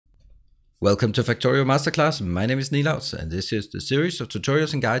Welcome to Factorio Masterclass. My name is Nilaus, and this is the series of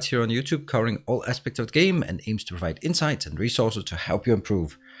tutorials and guides here on YouTube covering all aspects of the game and aims to provide insights and resources to help you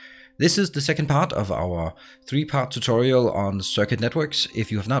improve. This is the second part of our three-part tutorial on circuit networks.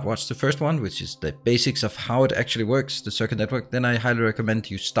 If you have not watched the first one, which is the basics of how it actually works, the circuit network, then I highly recommend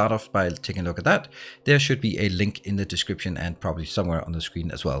you start off by taking a look at that. There should be a link in the description and probably somewhere on the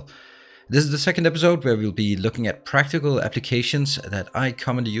screen as well. This is the second episode where we'll be looking at practical applications that I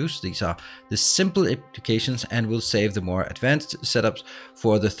commonly use. These are the simple applications, and we'll save the more advanced setups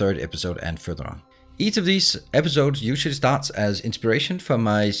for the third episode and further on. Each of these episodes usually starts as inspiration for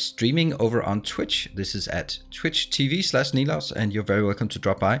my streaming over on Twitch. This is at twitch.tv/Nilaus, and you're very welcome to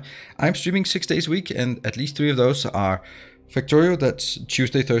drop by. I'm streaming 6 days a week, and at least 3 of those are Factorio. That's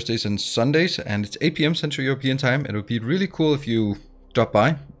Tuesday, Thursdays, and Sundays, and it's 8 p.m. Central European time. It would be really cool if you drop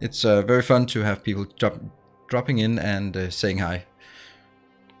by. It's very fun to have people dropping in and saying hi.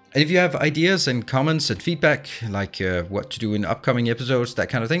 And if you have ideas and comments and feedback, like what to do in upcoming episodes, that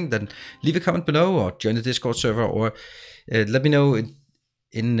kind of thing, then leave a comment below or join the Discord server, or let me know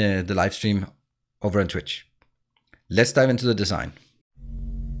in the live stream over on Twitch. Let's dive into the design.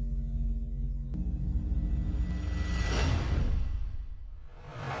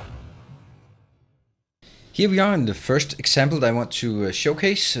 Here we are in the first example that I want to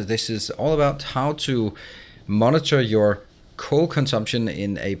showcase. This is all about how to monitor your coal consumption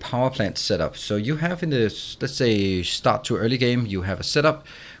in a power plant setup. So you have in this, let's say, start to early game, you have a setup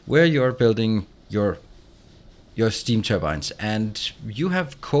where you're building your steam turbines, and you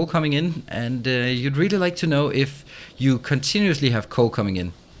have coal coming in, and you'd really like to know if you continuously have coal coming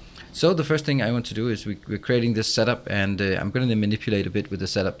in. So the first thing I want to do is we're creating this setup, and I'm going to manipulate a bit with the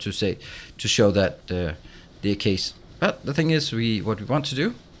setup to show that the case. But the thing is, what we want to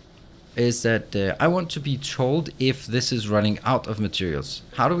do is that I want to be told if this is running out of materials.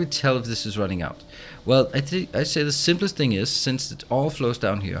 How do we tell if this is running out? Well, I say the simplest thing is, since it all flows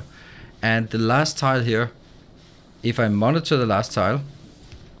down here, and the last tile here, if I monitor the last tile,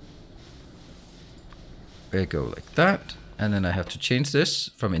 I go like that, and then I have to change this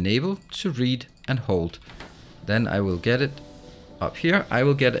from enable to read and hold. Then I will get it up here. I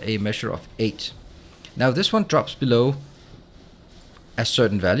will get a measure of 8. Now this one drops below a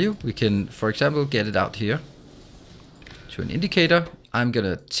certain value. We can, for example, get it out here to an indicator. I'm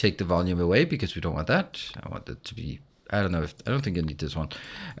gonna take the volume away because we don't want that. I want it to be, I don't think I need this one.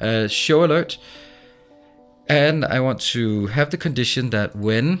 Show alert. And I want to have the condition that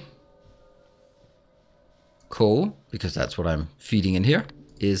when coal, because that's what I'm feeding in here,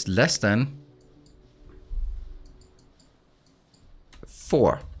 is less than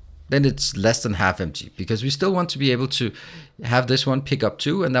 4. Then it's less than half empty, because we still want to be able to have this one pick up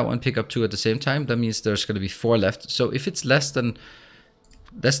 2 and that one pick up 2 at the same time. That means there's going to be 4 left. So if it's less than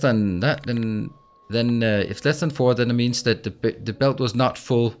that, then if less than 4, then it means that the belt was not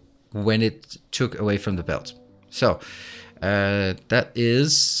full when it took away from the belt. So that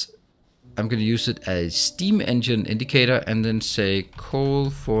is, I'm going to use it as steam engine indicator, and then say coal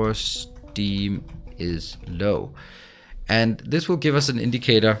for steam is low, and this will give us an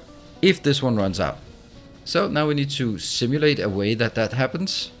indicator if this one runs out. So now we need to simulate a way that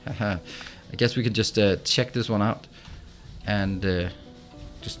happens. I guess we can just check this one out and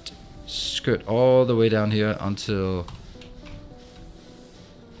just skirt all the way down here until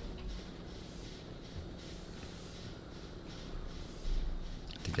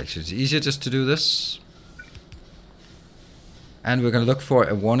I think actually it's easier just to do this. And we're going to look for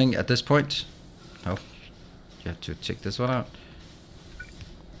a warning at this point. Oh, you have to check this one out.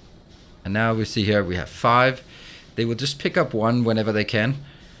 And now we see here we have 5. They will just pick up 1 whenever they can.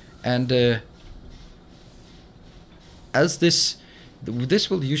 And as this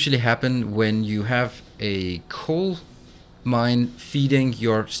will usually happen when you have a coal mine feeding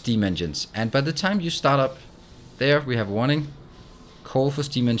your steam engines. And by the time you start up, there we have a warning. Coal for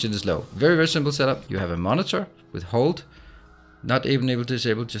steam engine is low. Very, very simple setup. You have a monitor with hold, not even able to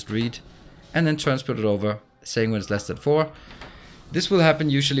disable, just read, and then transport it over, saying when it's less than 4. This will happen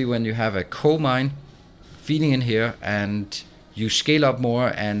usually when you have a coal mine feeding in here and you scale up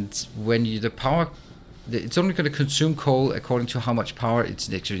more, and when the power, it's only going to consume coal according to how much power it's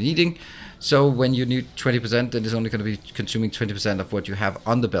actually needing. So when you need 20%, then it's only going to be consuming 20% of what you have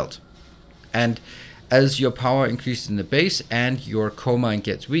on the belt. And as your power increases in the base and your coal mine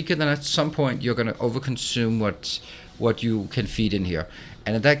gets weaker, then at some point you're going to overconsume what you can feed in here.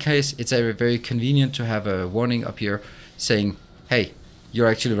 And in that case, it's very convenient to have a warning up here saying, hey, you're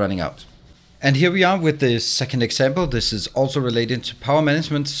actually running out. And here we are with the second example. This is also related to power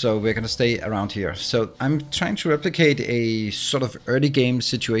management, so we're going to stay around here. So I'm trying to replicate a sort of early game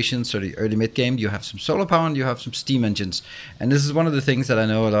situation, so the early mid game. You have some solar power and you have some steam engines. And this is one of the things that I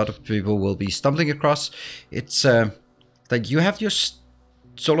know a lot of people will be stumbling across. It's like you have your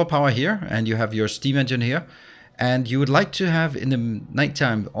solar power here and you have your steam engine here. And you would like to have in the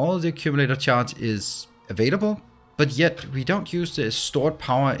nighttime all the accumulator charge is available. But yet we don't use the stored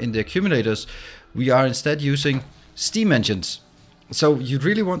power in the accumulators. We are instead using steam engines. So you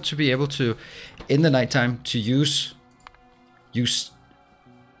really want to be able to, in the nighttime, to use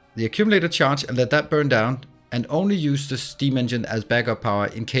the accumulator charge and let that burn down, and only use the steam engine as backup power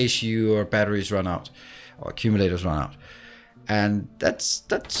in case your batteries run out or accumulators run out. And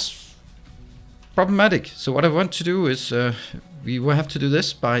that's problematic. So what I want to do is we will have to do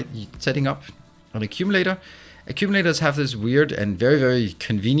this by setting up an accumulator. Accumulators have this weird and very, very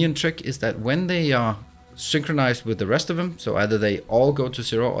convenient trick, is that when they are synchronized with the rest of them, so either they all go to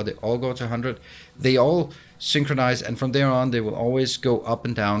 0 or they all go to 100, they all synchronize, and from there on they will always go up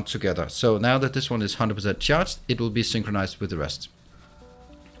and down together. So now that this one is 100% charged, it will be synchronized with the rest.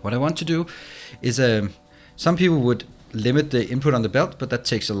 What I want to do is, some people would limit the input on the belt, but that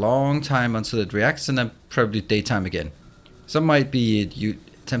takes a long time until it reacts, and then probably daytime again. Some might be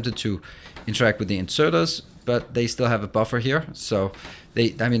tempted to interact with the inserters, but they still have a buffer here. So they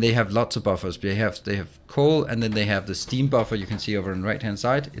have lots of buffers. They have coal, and then they have the steam buffer you can see over on the right hand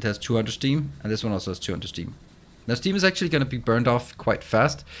side. It has 200 steam, and this one also has 200 steam. Now steam is actually going to be burned off quite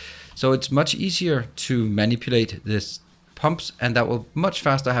fast, so it's much easier to manipulate this pumps, and that will much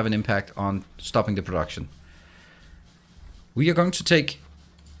faster have an impact on stopping the production. We are going to take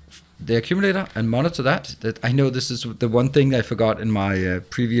the accumulator and monitor that. I know this is the one thing I forgot in my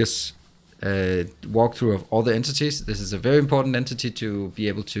previous walkthrough of all the entities. This is a very important entity to be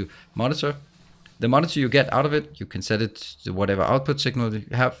able to monitor. The monitor you get out of it, you can set it to whatever output signal you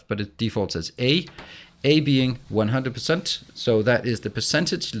have, but it defaults as A being 100%. So that is the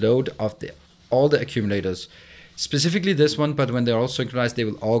percentage load of all the accumulators, specifically this one, but when they're all synchronized, they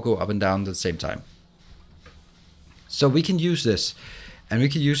will all go up and down at the same time. So we can use this, and we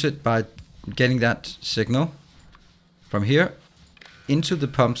can use it by getting that signal from here into the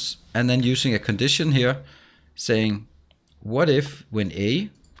pumps, and then using a condition here saying, what if when A,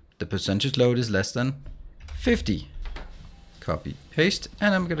 the percentage load is less than 50? Copy, paste,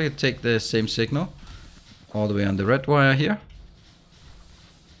 and I'm going to take the same signal all the way on the red wire here,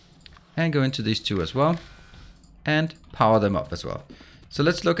 and go into these two as well, and power them up as well. So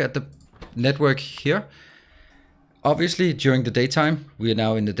let's look at the network here. Obviously, during the daytime, we are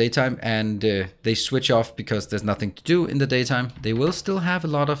now in the daytime, and they switch off because there's nothing to do in the daytime. They will still have a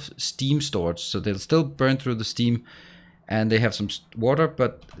lot of steam stored, so they'll still burn through the steam, and they have some water,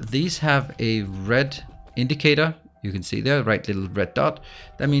 but these have a red indicator. You can see there, right little red dot.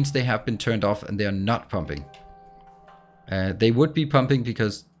 That means they have been turned off and they are not pumping. They would be pumping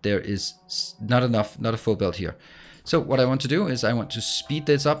because there is not a full belt here. So what I want to do is I want to speed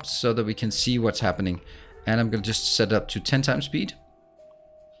this up so that we can see what's happening. And I'm going to just set it up to 10 times speed.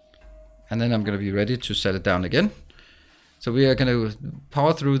 And then I'm going to be ready to set it down again. So we are going to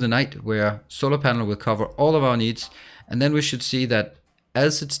power through the night where solar panel will cover all of our needs. And then we should see that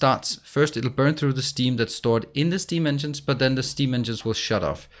as it starts, first it'll burn through the steam that's stored in the steam engines, but then the steam engines will shut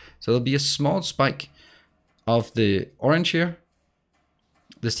off. So there'll be a small spike of the orange here,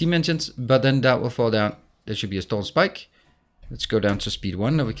 the steam engines, but then that will fall down. There should be a stall spike. Let's go down to speed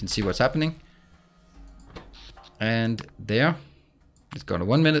 1 and we can see what's happening. And there, it's gone to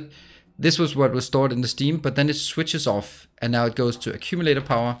 1 minute. This was what was stored in the steam, but then it switches off and now it goes to accumulator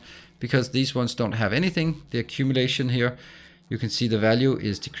power because these ones don't have anything. The accumulation here, you can see the value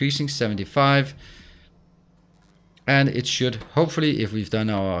is decreasing 75. And it should, hopefully, if we've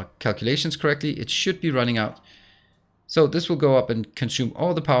done our calculations correctly, it should be running out. So this will go up and consume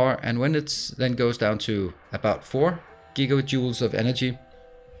all the power. And when it then goes down to about 4 gigajoules of energy,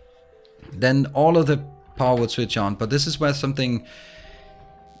 then all of the power will switch on. But this is where something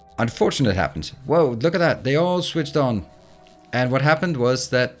unfortunate happens. Whoa, look at that. They all switched on. And what happened was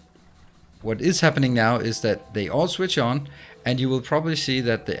that what is happening now is that they all switch on, and you will probably see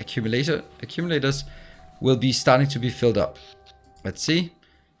that the accumulators will be starting to be filled up. Let's see.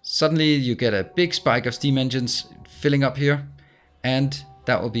 Suddenly you get a big spike of steam engines filling up here, and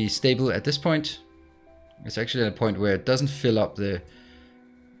that will be stable at this point. It's actually at a point where it doesn't fill up the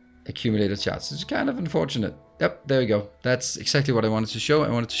accumulator charts. It's kind of unfortunate. Yep, there we go. That's exactly what I wanted to show. I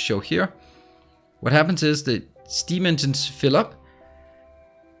wanted to show here. What happens is the steam engines fill up,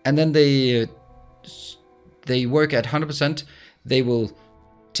 and then they work at 100%. They will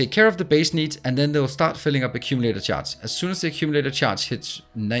take care of the base needs, and then they'll start filling up accumulator charge. As soon as the accumulator charge hits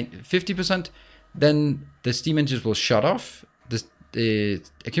 50%, then the steam engines will shut off, the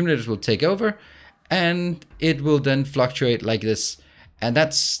accumulators will take over, and it will then fluctuate like this. And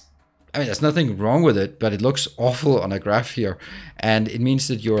that's, I mean, there's nothing wrong with it, but it looks awful on a graph here, and it means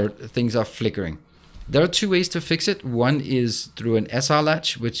that your things are flickering. There are two ways to fix it. One is through an SR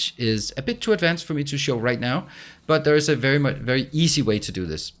latch, which is a bit too advanced for me to show right now, but there is a very easy way to do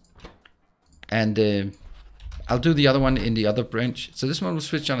this. And I'll do the other one in the other branch. So this one will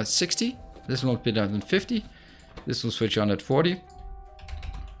switch on at 60, this one will be on at 50, this will switch on at 40,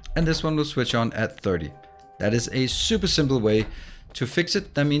 and this one will switch on at 30. That is a super simple way to fix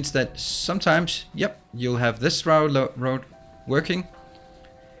it. That means that sometimes, yep, you'll have this road working,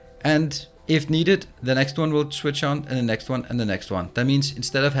 and if needed, the next one will switch on, and the next one, and the next one. That means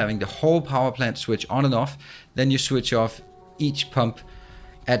instead of having the whole power plant switch on and off, then you switch off each pump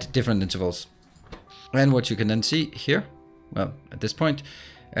at different intervals. And what you can then see here, well, at this point,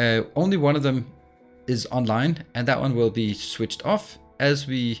 only one of them is online, and that one will be switched off as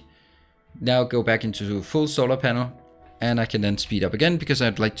we now go back into full solar panel. And I can then speed up again because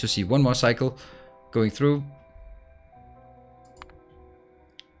I'd like to see one more cycle going through.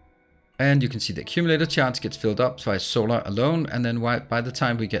 And you can see the accumulator charge gets filled up by solar alone. And then by the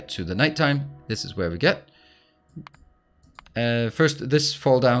time we get to the nighttime, this is where we get. First, this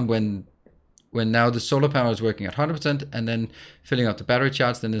fall down when now the solar power is working at 100%, and then filling up the battery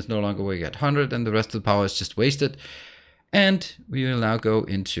charge, then it's no longer working at 100, and the rest of the power is just wasted. And we will now go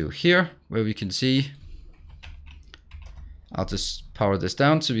into here where we can see, I'll just power this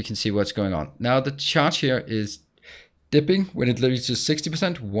down so we can see what's going on. Now the charge here is dipping when it reaches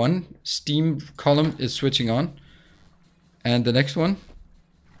 60%. One steam column is switching on, and the next one,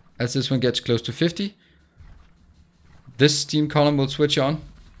 as this one gets close to 50, this steam column will switch on,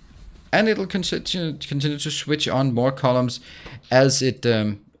 and it'll continue to switch on more columns as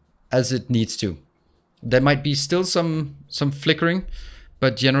it needs to. There might be still some flickering,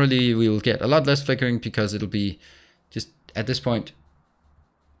 but generally we will get a lot less flickering because it'll be just at this point,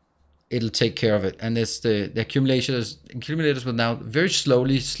 it'll take care of it. And this the accumulators will now very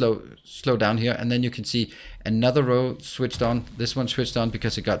slowly slow down here, and then you can see another row switched on. This one switched on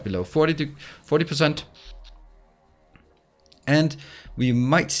because it got below 40%. And we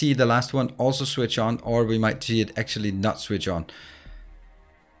might see the last one also switch on, or we might see it actually not switch on.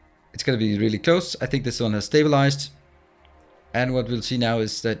 It's going to be really close. I think this one has stabilized. And what we'll see now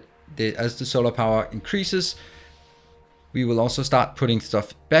is that as the solar power increases, we will also start putting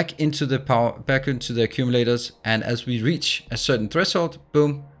stuff back into the accumulators. And as we reach a certain threshold,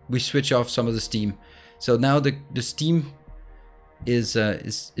 boom, we switch off some of the steam. So now the steam is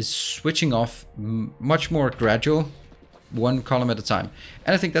switching off much more gradual, one column at a time.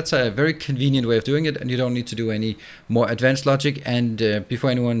 And I think that's a very convenient way of doing it, and you don't need to do any more advanced logic. And before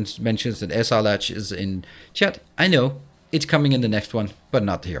anyone mentions that SR latch is in chat, I know it's coming in the next one, but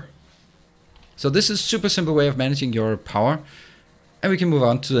not here. So this is a super simple way of managing your power, and we can move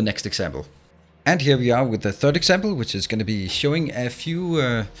on to the next example. And here we are with the third example, which is going to be showing a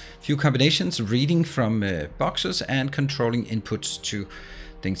few combinations, reading from boxes and controlling inputs to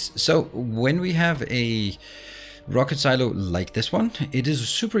things. So when we have a rocket silo like this one, it is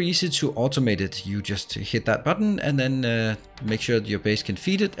super easy to automate it. You just hit that button and then make sure that your base can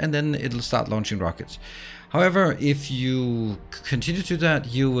feed it, and then it'll start launching rockets. However, if you continue to do that,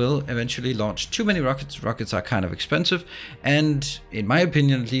 you will eventually launch too many rockets. Rockets are kind of expensive, and in my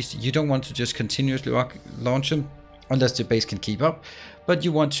opinion at least, you don't want to just continuously launch them unless the base can keep up, but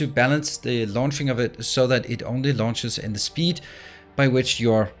you want to balance the launching of it so that it only launches in the speed by which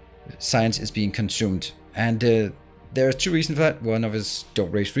your science is being consumed. And there are two reasons for that. One of is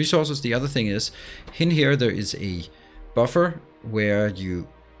don't waste resources. The other thing is, in here there is a buffer where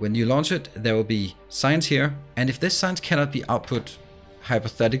when you launch it, there will be science here, and if this science cannot be output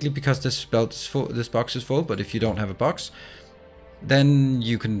hypothetically because this belt is full, this box is full, but if you don't have a box, then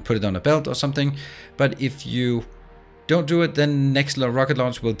you can put it on a belt or something. But if you don't do it, then next rocket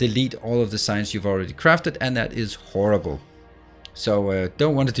launch will delete all of the science you've already crafted, and that is horrible. So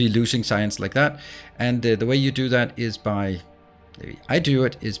don't want to be losing science like that. And the way you do that is by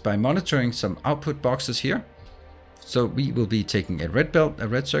monitoring some output boxes here. So we will be taking a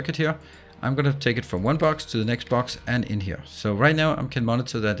red circuit here. I'm going to take it from one box to the next box and in here. So right now I can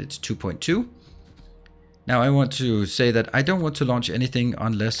monitor that it's 2.2. Now I want to say that I don't want to launch anything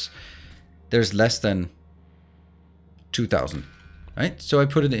unless there's less than 2000, right? So I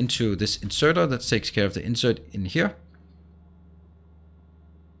put it into this inserter that takes care of the insert in here.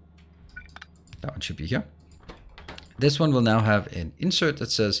 That one should be here. this one will now have an insert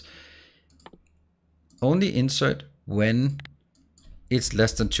that says only insert when it's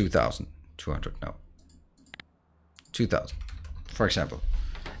less than 2,200. No, 2,000, for example.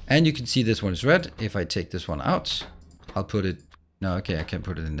 And you can see this one is red. If I take this one out, I'll put it, no, okay, I can't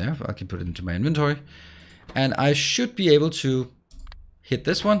put it in there. I can put it into my inventory. And I should be able to hit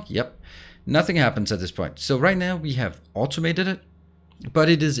this one. Yep, nothing happens at this point. So right now we have automated it, but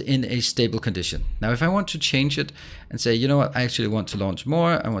it is in a stable condition. Now, if I want to change it and say, you know what, I actually want to launch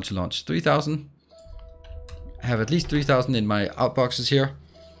more. I want to launch 3,000. I have at least 3,000 in my outboxes here.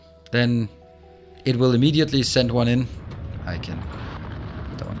 Then it will immediately send one in. I can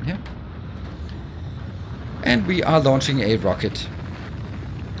put that one here. And we are launching a rocket.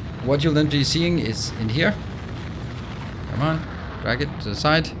 What you'll then be seeing is in here. Come on, drag it to the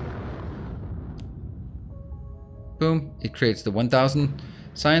side. Boom, it creates the 1,000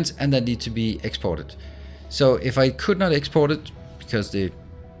 signs, and that need to be exported. So if I could not export it because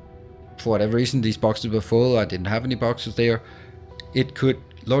for whatever reason these boxes were full, I didn't have any boxes there, it could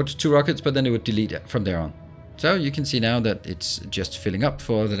launch 2 rockets, but then it would delete it from there on. So you can see now that it's just filling up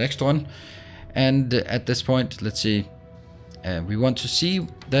for the next one. And at this point, let's see, we want to see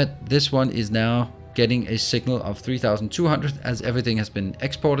that this one is now getting a signal of 3,200 as everything has been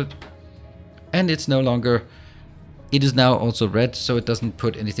exported, and it's no longer, it is now also red, so it doesn't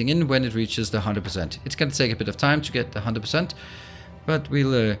put anything in when it reaches the 100%. It's going to take a bit of time to get the 100%, but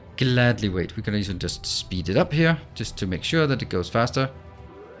we'll gladly wait. We can even just speed it up here just to make sure that it goes faster.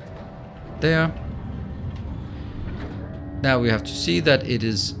 There. Now we have to see that it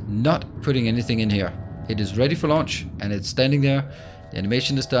is not putting anything in here. It is ready for launch and it's standing there. The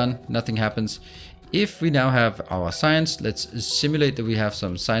animation is done, nothing happens. If we now have our science, let's simulate that we have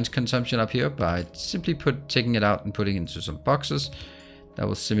some science consumption up here by simply taking it out and putting it into some boxes. That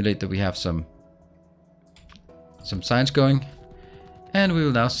will simulate that we have some science going. And we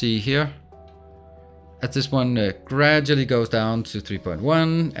will now see here, as this one gradually goes down to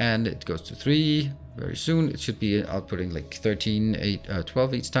 3.1 and it goes to 3. Very soon it should be outputting like 13, 8,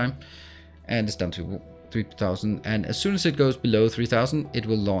 12 each time, and it's down to 3,000. And as soon as it goes below 3,000, it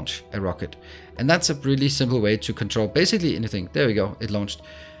will launch a rocket. And that's a really simple way to control basically anything. There we go, it launched.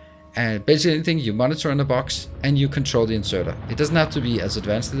 And basically anything you monitor in the box and you control the inserter. It doesn't have to be as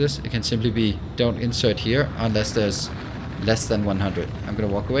advanced as this. It can simply be don't insert here unless there's less than 100. I'm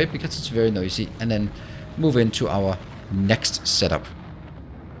gonna walk away because it's very noisy, and then move into our next setup.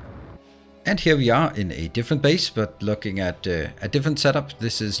 And here we are in a different base, but looking at a different setup.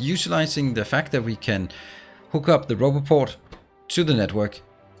 This is utilizing the fact that we can hook up the RoboPort to the network.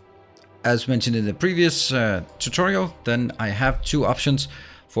 As mentioned in the previous tutorial, then I have 2 options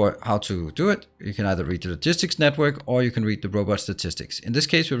for how to do it. You can either read the logistics network or you can read the robot statistics. In this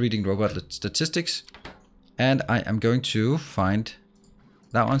case, we're reading robot statistics, and I am going to find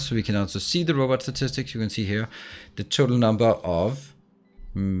that one so we can also see the robot statistics. You can see here the total number of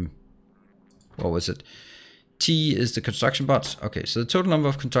what was it? T is the construction bots. Okay, so the total number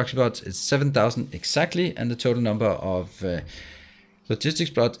of construction bots is 7,000 exactly, and the total number of logistics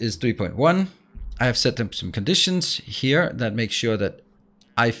bots is 3.1. I have set up some conditions here that make sure that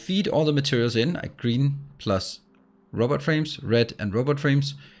I feed all the materials in, like green plus robot frames, red and robot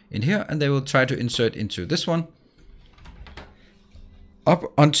frames in here, and they will try to insert into this one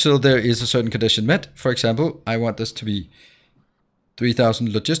up until there is a certain condition met. For example, I want this to be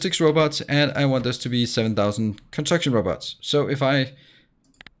 3,000 logistics robots, and I want this to be 7,000 construction robots. So if I,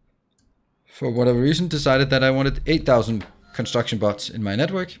 for whatever reason, decided that I wanted 8,000 construction bots in my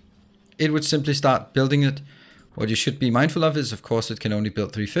network, it would simply start building it. What you should be mindful of is, of course, it can only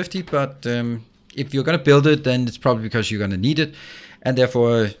build 350, but if you're going to build it, then it's probably because you're going to need it, and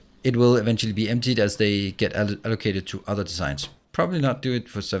therefore it will eventually be emptied as they get allocated to other designs. Probably not do it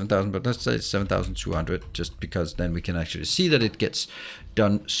for 7,000, but let's say 7,200, just because then we can actually see that it gets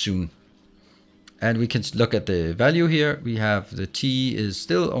done soon. And we can look at the value here. We have the T is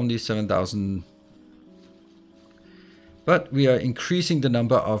still only 7,000, but we are increasing the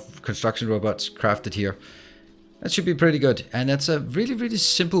number of construction robots crafted here. That should be pretty good. And that's a really, really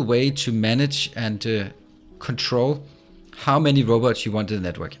simple way to manage and to control how many robots you want in the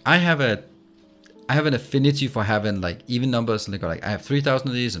network. I have an affinity for having like even numbers, like I have 3,000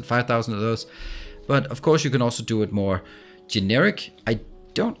 of these and 5,000 of those. But of course you can also do it more generic. I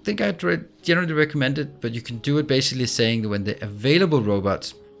don't think I'd generally recommend it, but you can do it basically saying that when the available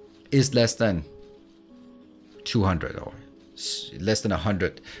robots is less than 200 or less than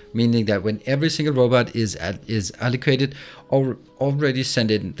 100, meaning that when every single robot is allocated or already send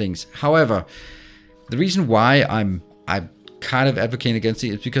in things. However, the reason why I kind of advocating against it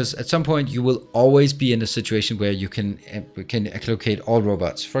is because at some point you will always be in a situation where you can allocate all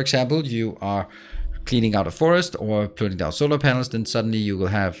robots. For example, you are cleaning out a forest or putting down solar panels, then suddenly you will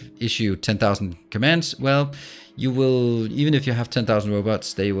have issue 10,000 commands. Well, you will, even if you have 10,000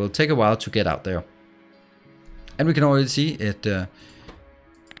 robots, they will take a while to get out there. And we can already see it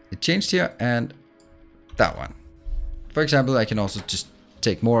changed here, and that one. For example, I can also just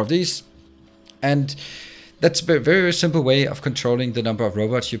take more of these, and that's a very, very simple way of controlling the number of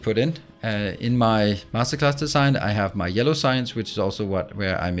robots you put in. In my masterclass design, I have my yellow science, which is also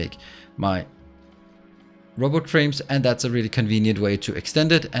where I make my robot frames, and that's a really convenient way to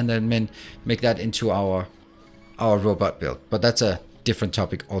extend it and then make that into our robot build. But that's a different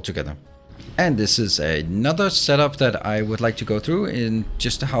topic altogether. And this is another setup that I would like to go through in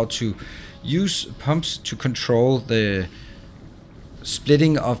just how to use pumps to control the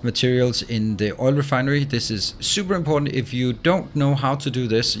splitting of materials in the oil refinery. This is super important. If you don't know how to do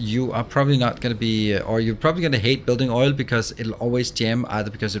this, you are probably not going to be, or you're probably going to hate building oil, because it'll always jam, either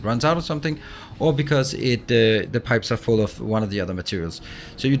because it runs out of something or because the pipes are full of one of the other materials.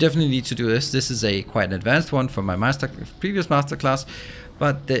 So you definitely need to do this. This is a quite an advanced one from my previous masterclass,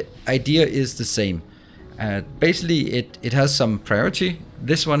 but the idea is the same. Basically, it has some priority.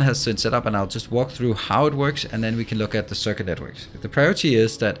 This one has been set up, and I'll just walk through how it works, and then we can look at the circuit networks. The priority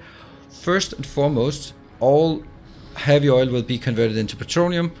is that first and foremost, all heavy oil will be converted into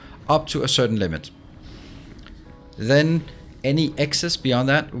petroleum up to a certain limit. Then any excess beyond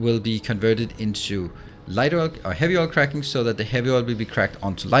that will be converted into light oil or heavy oil cracking, so that the heavy oil will be cracked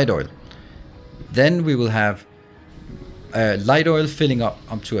onto light oil. Then we will have light oil filling up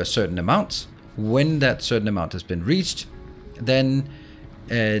to a certain amount. When that certain amount has been reached, then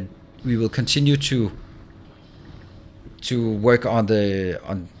we will continue to work on the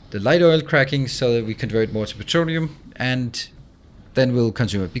light oil cracking, so that we convert more to petroleum, and then we'll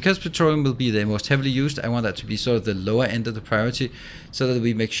consume it. Because petroleum will be the most heavily used, I want that to be sort of the lower end of the priority, so that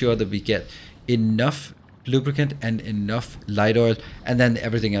we make sure that we get enough lubricant and enough light oil, and then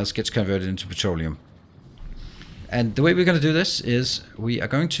everything else gets converted into petroleum. And the way we're going to do this is we are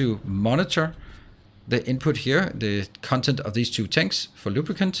going to monitor the input here, the content of these two tanks for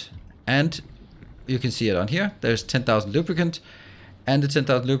lubricant, and you can see it on here. There's 10,000 lubricant, and the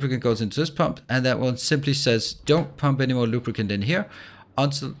 10,000 lubricant goes into this pump, and that one simply says don't pump any more lubricant in here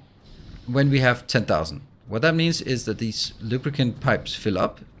until when we have 10,000. What that means is that these lubricant pipes fill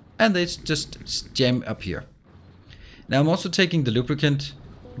up, and they just jam up here. Now I'm also taking the lubricant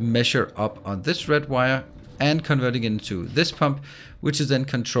measure up on this red wire and converting it into this pump, which is then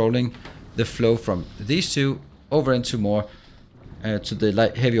controlling the flow from these two over into more to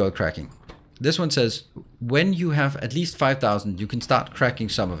the heavy oil cracking. This one says when you have at least 5,000, you can start cracking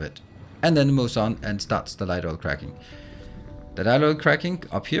some of it, and then it moves on and starts the light oil cracking. The light oil cracking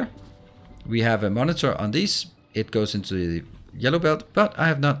up here, we have a monitor on these. It goes into the yellow belt, but I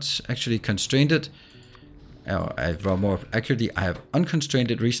have not actually constrained it. Or more accurately, I have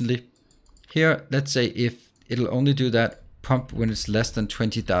unconstrained it recently. Here, let's say if it'll only do that pump when it's less than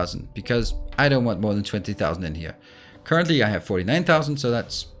 20,000, because I don't want more than 20,000 in here. Currently I have 49,000, so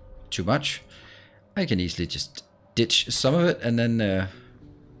that's too much. I can easily just ditch some of it, and then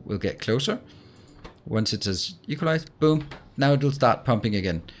we'll get closer. Once it says equalized, boom, now it will start pumping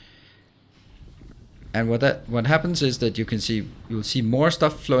again. And what happens is that you'll see more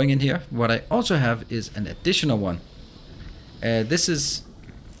stuff flowing in here. What I also have is an additional one. This is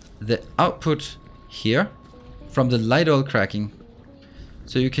the output here from the light oil cracking.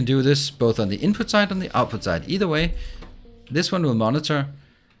 So you can do this both on the input side and the output side. Either way, this one will monitor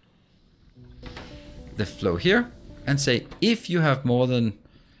the flow here and say if you have more than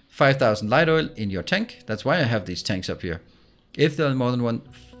 5,000 light oil in your tank, that's why I have these tanks up here. If there are more than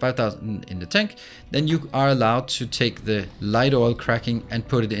 5,000 in the tank, then you are allowed to take the light oil cracking and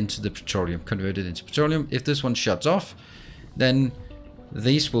put it into the petroleum, convert it into petroleum. If this one shuts off, then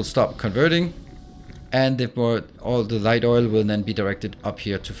these will stop converting, and all the light oil will then be directed up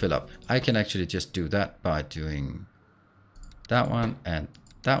here to fill up. I can actually just do that by doing that one and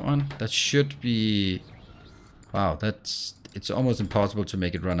that one. That should be, wow, it's almost impossible to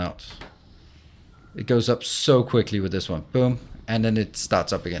make it run out. It goes up so quickly with this one, boom, and then it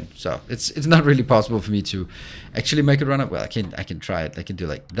starts up again. So it's not really possible for me to actually make it run out. Well, I can try it. I can do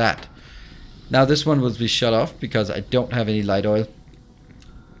like that. Now this one will be shut off because I don't have any light oil.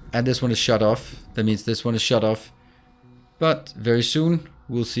 And this one is shut off. That means this one is shut off. But very soon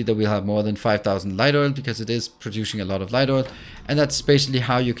we'll see that we'll have more than 5,000 light oil, because it is producing a lot of light oil. And that's basically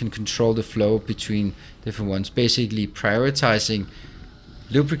how you can control the flow between different ones. Basically prioritizing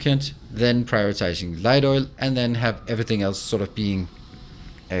lubricant, then prioritizing light oil, and then have everything else sort of being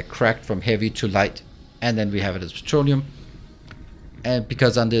cracked from heavy to light, and then we have it as petroleum. And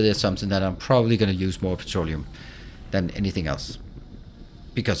because under the assumption that I'm probably going to use more petroleum than anything else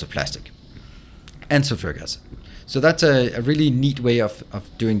because of plastic and sulfuric acid. So that's a really neat way of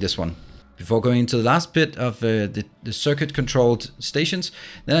doing this one. Before going into the last bit of the circuit controlled stations,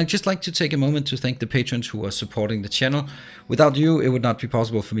 then I'd just like to take a moment to thank the patrons who are supporting the channel. Without you, it would not be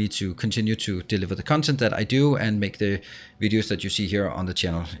possible for me to continue to deliver the content that I do and make the videos that you see here on the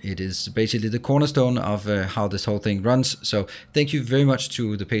channel. It is basically the cornerstone of how this whole thing runs. So thank you very much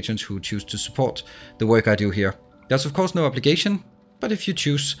to the patrons who choose to support the work I do here. There's of course no obligation, but if you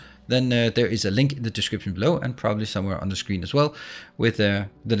choose, then there is a link in the description below and probably somewhere on the screen as well with the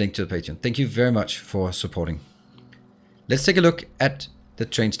link to the Patreon. Thank you very much for supporting. Let's take a look at the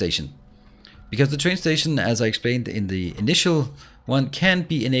train station. Because the train station, as I explained in the initial one, can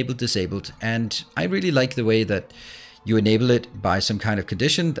be enabled, disabled. And I really like the way that you enable it by some kind of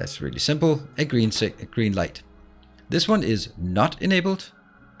condition. That's really simple, a green light. This one is not enabled.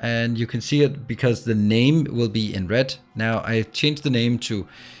 And you can see it because the name will be in red. Now I've changed the name to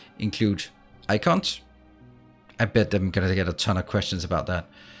include icons. I bet I'm gonna get a ton of questions about that.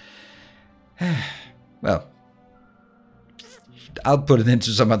 Well, I'll put it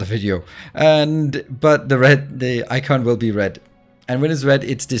into some other video. But the icon will be red. And when it's red,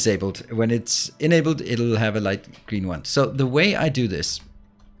 it's disabled. When it's enabled, it'll have a light green one. So the way I do this,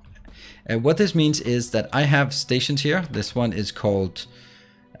 what this means is that I have stations here. This one is called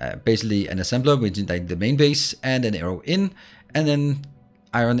basically an assembler, which is like the main base, and an arrow in, and then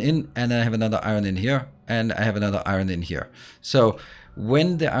iron in, and I have another iron in here, and I have another iron in here. So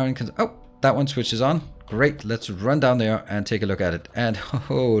when the iron comes, oh, that one switches on. Great, let's run down there and take a look at it. And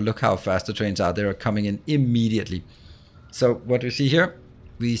oh, look how fast the trains are. They're coming in immediately. So what we see here,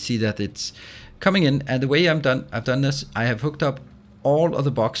 we see that it's coming in, and the way I've done this, I have hooked up all of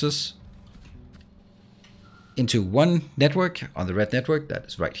the boxes into one network on the red network that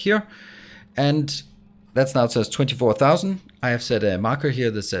is right here, and that's now, it says 24,000. I have set a marker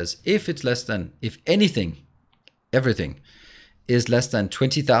here that says if it's less than, if anything, everything is less than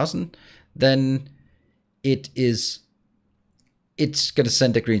 20,000, then it's going to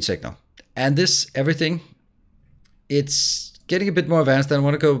send a green signal. And this everything, it's getting a bit more advanced. I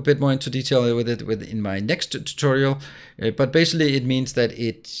want to go a bit more into detail with it in my next tutorial, but basically it means that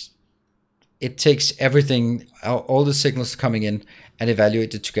it takes everything, all the signals coming in, and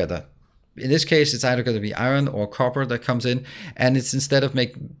evaluate it together. In this case, it's either going to be iron or copper that comes in, and it's instead of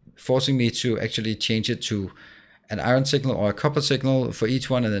forcing me to actually change it to an iron signal or a copper signal for each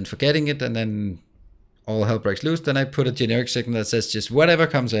one and then forgetting it, and then all hell breaks loose, then I put a generic signal that says just whatever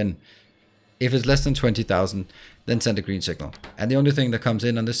comes in. If it's less than 20,000, then send a green signal. And the only thing that comes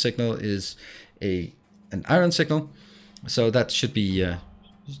in on this signal is an iron signal, so that should be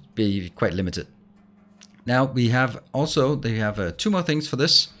quite limited. Now we have also, they have two more things for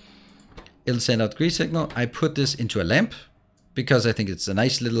this. It'll send out green signal. I put this into a lamp because I think it's a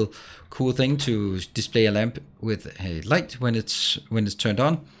nice little cool thing to display a lamp with a light when it's turned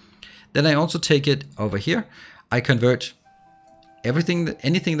on. Then I also take it over here. I convert everything,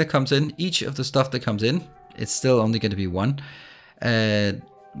 anything that comes in, each of the stuff that comes in, it's still only going to be 1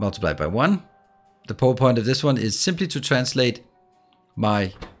 multiplied by 1. The whole point of this one is simply to translate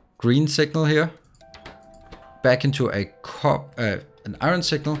my green signal here back into an iron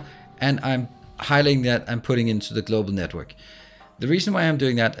signal, and I'm highlighting that and putting into the global network. The reason why I'm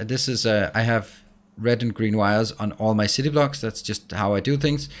doing that, this is I have red and green wires on all my city blocks. That's just how I do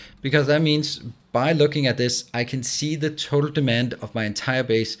things, because that means by looking at this, I can see the total demand of my entire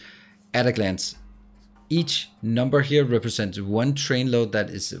base at a glance. Each number here represents one train load that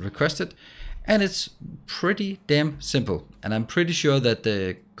is requested, and it's pretty damn simple. And I'm pretty sure that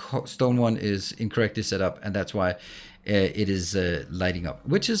the stone one is incorrectly set up, and that's why it is lighting up,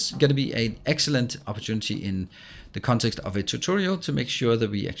 which is going to be an excellent opportunity in the context of a tutorial to make sure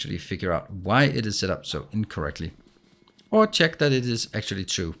that we actually figure out why it is set up so incorrectly, or check that it is actually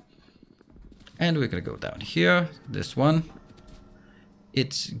true. And we're going to go down here, this one,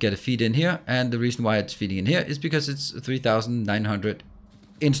 it's get a feed in here, and the reason why it's feeding in here is because it's 3,900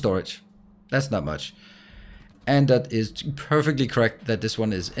 in storage. That's not much, and that is perfectly correct that this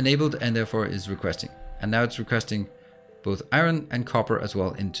one is enabled and therefore is requesting. And now it's requesting both iron and copper as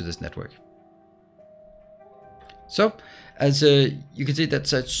well into this network. So as you can see,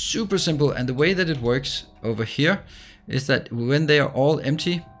 that's super simple. And the way that it works over here is that when they are all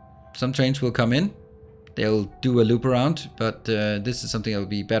empty, some trains will come in, they'll do a loop around, but this is something that will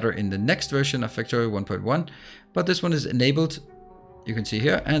be better in the next version of Factorio 1.1. But this one is enabled you can see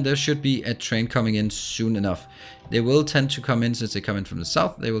here, and there should be a train coming in soon enough. They will tend to come in, since they come in from the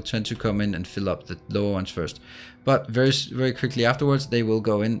south, they will tend to come in and fill up the lower ones first. But very quickly afterwards, they will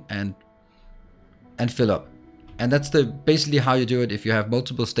go in and fill up. And that's basically how you do it. If you have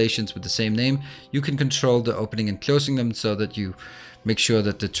multiple stations with the same name, you can control the opening and closing them so that you make sure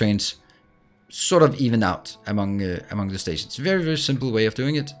that the trains sort of even out among the stations. Very simple way of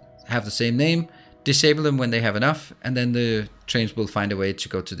doing it. Have the same name, disable them when they have enough, and then the trains will find a way to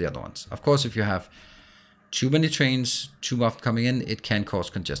go to the other ones. Of course, if you have too many trains too often coming in, it can cause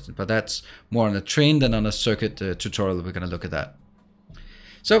congestion, but that's more on a train than on a circuit tutorial. We're going to look at that.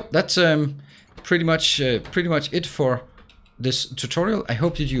 So that's pretty much it for this tutorial. I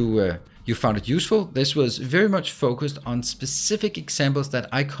hope that you found it useful. This was very much focused on specific examples that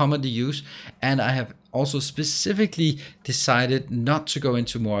I commonly use, and I have also specifically decided not to go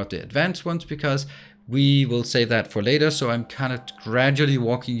into more of the advanced ones because we will save that for later. So I'm kind of gradually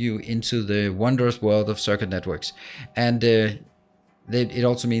walking you into the wondrous world of circuit networks. And it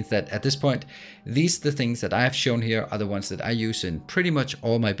also means that at this point, the things that I have shown here are the ones that I use in pretty much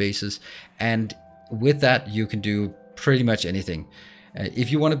all my bases. And with that, you can do pretty much anything.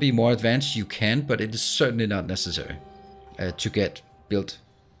 If you want to be more advanced, you can, but it is certainly not necessary to build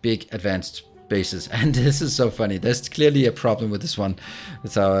big advanced bases. And this is so funny. There's clearly a problem with this one.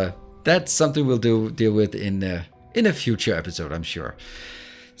 So that's something we'll deal with in a future episode, I'm sure.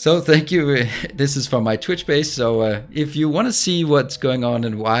 So thank you. This is from my Twitch base. So if you want to see what's going on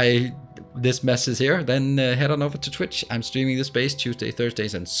and why this mess is here, then head on over to Twitch. I'm streaming this base Tuesday,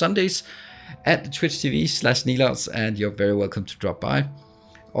 Thursdays, and Sundays at Twitch TV/Nilaus, and you're very welcome to drop by.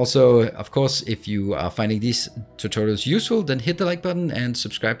 Also, of course, if you are finding these tutorials useful, then hit the like button and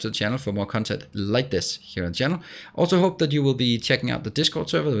subscribe to the channel for more content like this here on the channel. Also hope that you will be checking out the Discord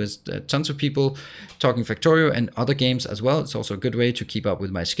server. There's tons of people talking Factorio and other games as well. It's also a good way to keep up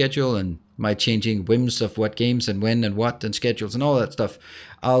with my schedule and my changing whims of what games and when and what and schedules and all that stuff.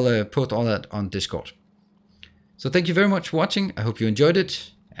 I'll put all that on Discord. So thank you very much for watching. I hope you enjoyed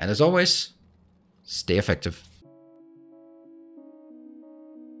it. And as always, stay effective.